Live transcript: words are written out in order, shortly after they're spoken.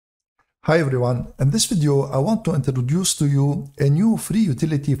Hi everyone, in this video I want to introduce to you a new free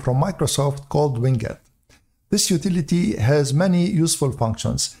utility from Microsoft called Winget. This utility has many useful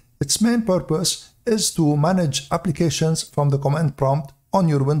functions. Its main purpose is to manage applications from the command prompt on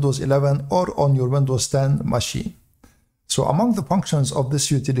your Windows 11 or on your Windows 10 machine. So among the functions of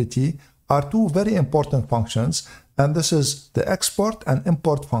this utility are two very important functions, and this is the export and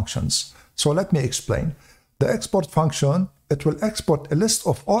import functions. So let me explain. The export function, it will export a list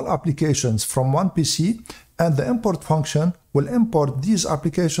of all applications from one PC, and the import function will import these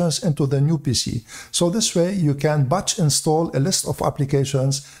applications into the new PC. So this way you can batch install a list of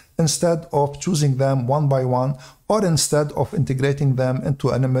applications instead of choosing them one by one, or instead of integrating them into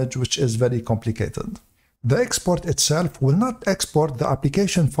an image, which is very complicated. The export itself will not export the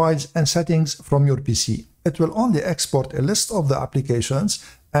application files and settings from your PC. It will only export a list of the applications,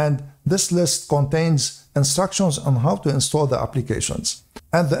 and this list contains instructions on how to install the applications.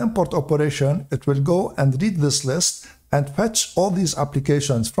 And the import operation, it will go and read this list and fetch all these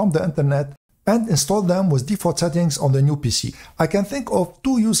applications from the internet and install them with default settings on the new PC. I can think of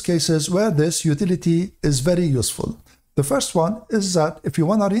two use cases where this utility is very useful. The first one is that if you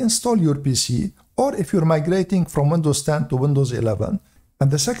want to reinstall your PC, or if you're migrating from Windows 10 to Windows 11.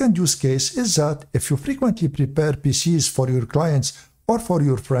 And the second use case is that if you frequently prepare PCs for your clients or for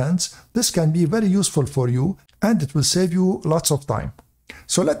your friends, this can be very useful for you and it will save you lots of time.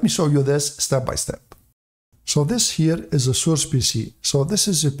 So let me show you this step by step. So this here is a source PC. So this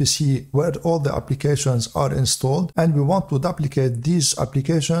is a PC where all the applications are installed, and we want to duplicate these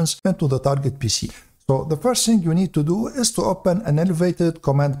applications into the target PC. So the first thing you need to do is to open an elevated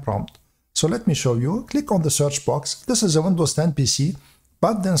command prompt. So let me show you. Click on the search box. This is a Windows 10 PC,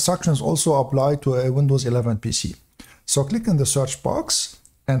 but the instructions also apply to a Windows 11 PC. So click in the search box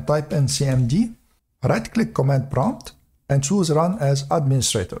and type in cmd, right-click command prompt, and choose Run as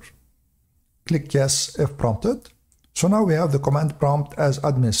Administrator. Click Yes if prompted. So now we have the command prompt as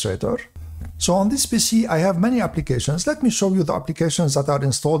Administrator. So on this PC, I have many applications. Let me show you the applications that are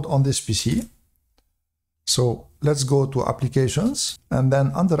installed on this PC. So let's go to Applications, and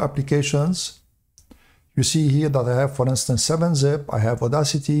then under Applications, you see here that I have, for instance, 7-Zip, I have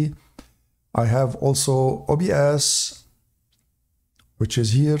Audacity, I have also OBS, which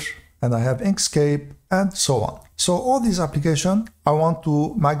is here, and I have Inkscape, and so on. So all these applications, I want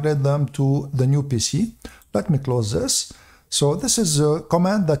to migrate them to the new PC. Let me close this. So this is a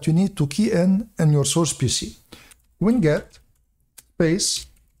command that you need to key in your source PC. Winget space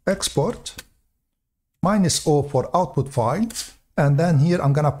export -O for output file, and then here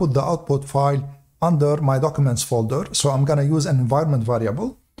I'm gonna put the output file under my documents folder. So I'm gonna use an environment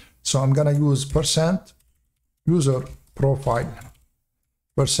variable. So I'm gonna use %userprofile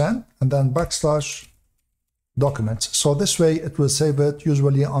and then \documents. So this way it will save it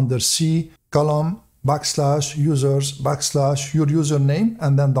usually under C column /users /your username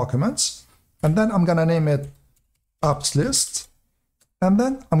and then documents. And then I'm gonna name it appslist. And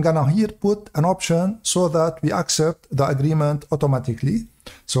then I'm gonna here put an option so that we accept the agreement automatically.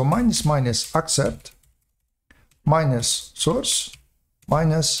 So -- accept -source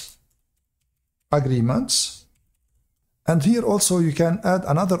 -agreements. And here also you can add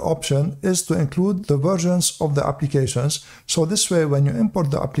another option, is to include the versions of the applications. So this way when you import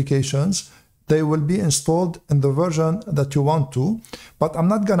the applications, they will be installed in the version that you want to. But I'm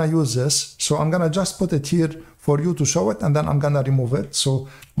not gonna use this, so I'm gonna just put it here for you to show it, and then I'm gonna remove it. So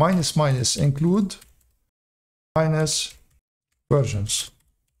 -- include -versions.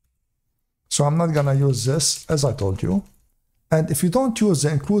 So I'm not gonna use this, as I told you. And if you don't use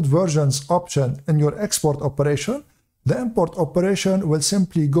the include versions option in your export operation, the import operation will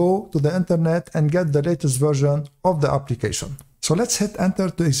simply go to the internet and get the latest version of the application. So let's hit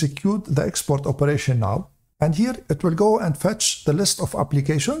enter to execute the export operation now. And here it will go and fetch the list of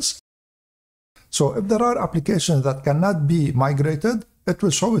applications. So if there are applications that cannot be migrated, it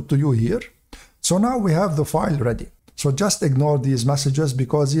will show it to you here. So now we have the file ready. So just ignore these messages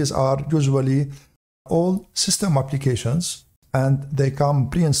because these are usually all system applications and they come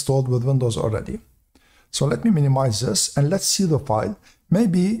pre-installed with Windows already. So let me minimize this and let's see the file.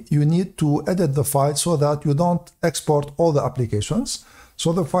 Maybe you need to edit the file so that you don't export all the applications.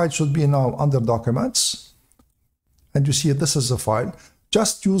 So the file should be now under Documents. And you see this is the file.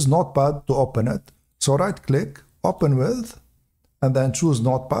 Just use Notepad to open it. So right click, Open With, and then choose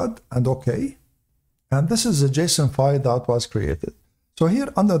Notepad and OK. And this is the JSON file that was created. So here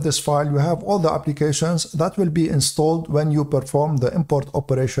under this file, you have all the applications that will be installed when you perform the import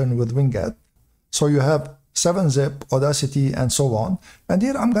operation with Winget. So you have 7-Zip, Audacity, and so on. And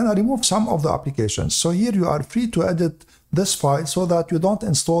here I'm gonna remove some of the applications. So here you are free to edit this file so that you don't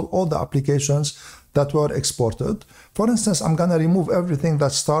install all the applications that were exported. For instance, I'm gonna remove everything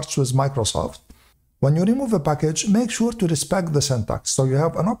that starts with Microsoft. When you remove a package, make sure to respect the syntax. So you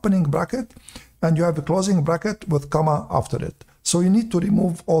have an opening bracket and you have a closing bracket with comma after it. So you need to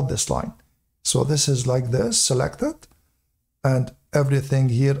remove all this line. So this is like this, selected, and everything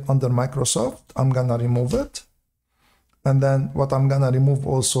here under Microsoft, I'm gonna remove it. And then what I'm gonna remove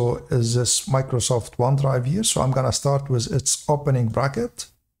also is this Microsoft OneDrive here. So I'm gonna start with its opening bracket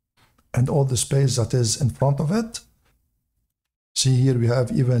and all the space that is in front of it. See here we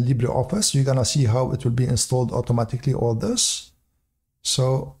have even LibreOffice. You're gonna see how it will be installed automatically, all this.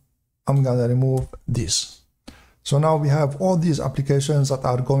 So I'm gonna remove this. So now we have all these applications that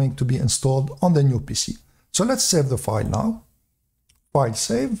are going to be installed on the new PC. So let's save the file now. File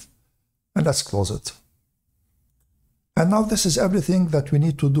save, and let's close it. And now this is everything that we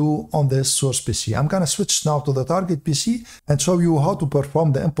need to do on this source PC. I'm gonna switch now to the target PC and show you how to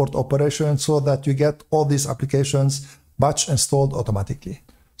perform the import operation so that you get all these applications batch installed automatically.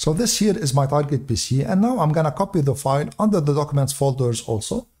 So this here is my target PC, and now I'm gonna copy the file under the documents folders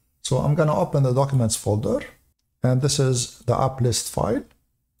also. So I'm gonna open the documents folder, and this is the applist file.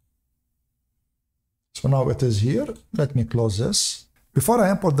 So now it is here. Let me close this. Before I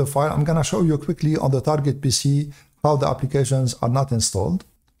import the file, I'm gonna show you quickly on the target PC how the applications are not installed.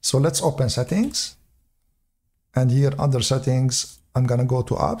 So let's open settings. And here under settings, I'm gonna go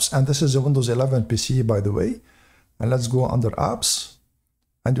to apps, and this is a Windows 11 PC, by the way. And let's go under apps.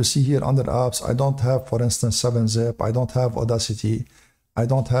 And you see here under apps, I don't have, for instance, 7-Zip. I don't have Audacity. I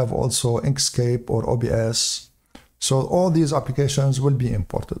don't have also Inkscape or OBS. So all these applications will be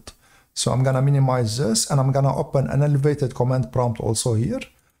imported. So I'm gonna minimize this, and I'm gonna open an elevated command prompt also here.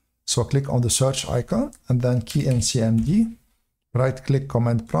 So click on the search icon and then key in CMD, right click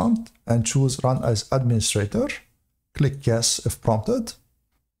command prompt and choose run as administrator. Click yes if prompted.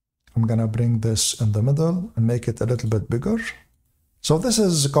 I'm gonna bring this in the middle and make it a little bit bigger. So this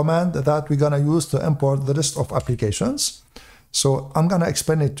is a command that we're gonna use to import the list of applications. So I'm gonna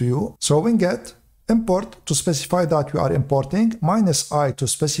explain it to you. So Winget import to specify that we are importing, -i to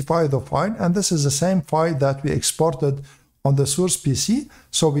specify the file, and this is the same file that we exported on the source PC.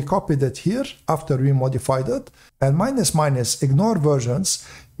 So we copied it here after we modified it. And -- ignore versions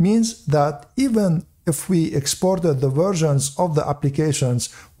means that even if we exported the versions of the applications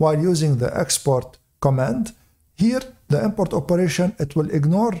while using the export command, here the import operation, it will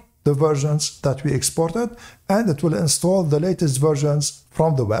ignore the versions that we exported and it will install the latest versions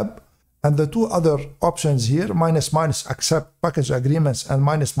from the web. And the two other options here, -- accept package agreements and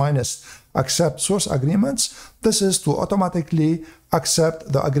 -- accept source agreements, this is to automatically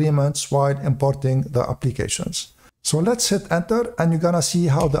accept the agreements while importing the applications. So let's hit enter, and you're gonna see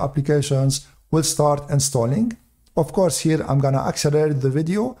how the applications will start installing. Of course, here I'm gonna accelerate the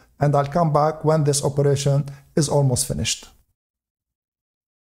video, and I'll come back when this operation is almost finished.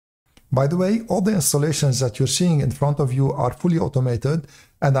 By the way, all the installations that you're seeing in front of you are fully automated,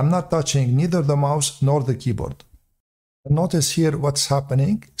 and I'm not touching neither the mouse nor the keyboard. Notice here what's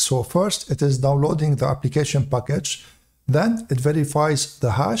happening. So first it is downloading the application package, then it verifies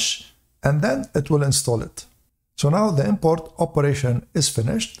the hash, and then it will install it. So now the import operation is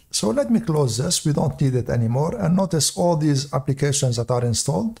finished. So let me close this, we don't need it anymore, and notice all these applications that are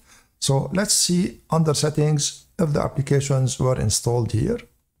installed. So let's see under settings if the applications were installed here.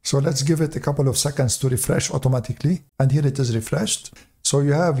 So let's give it a couple of seconds to refresh automatically, and here it is refreshed. So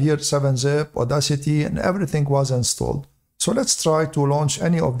you have here 7-Zip, Audacity, and everything was installed. So let's try to launch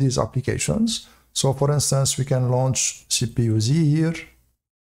any of these applications. So for instance, we can launch CPU-Z here.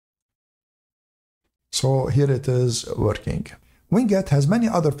 So here it is working. Winget has many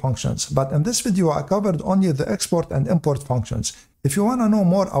other functions, but in this video I covered only the export and import functions. If you want to know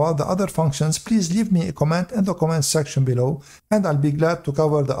more about the other functions, please leave me a comment in the comments section below, and I'll be glad to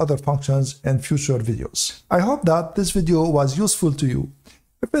cover the other functions in future videos. I hope that this video was useful to you.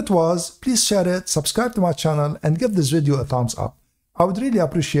 If it was, please share it, subscribe to my channel, and give this video a thumbs up. I would really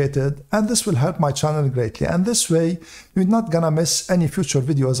appreciate it, and this will help my channel greatly, and this way you're not gonna miss any future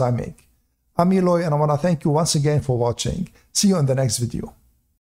videos I make. I'm Eloy, and I want to thank you once again for watching. See you in the next video.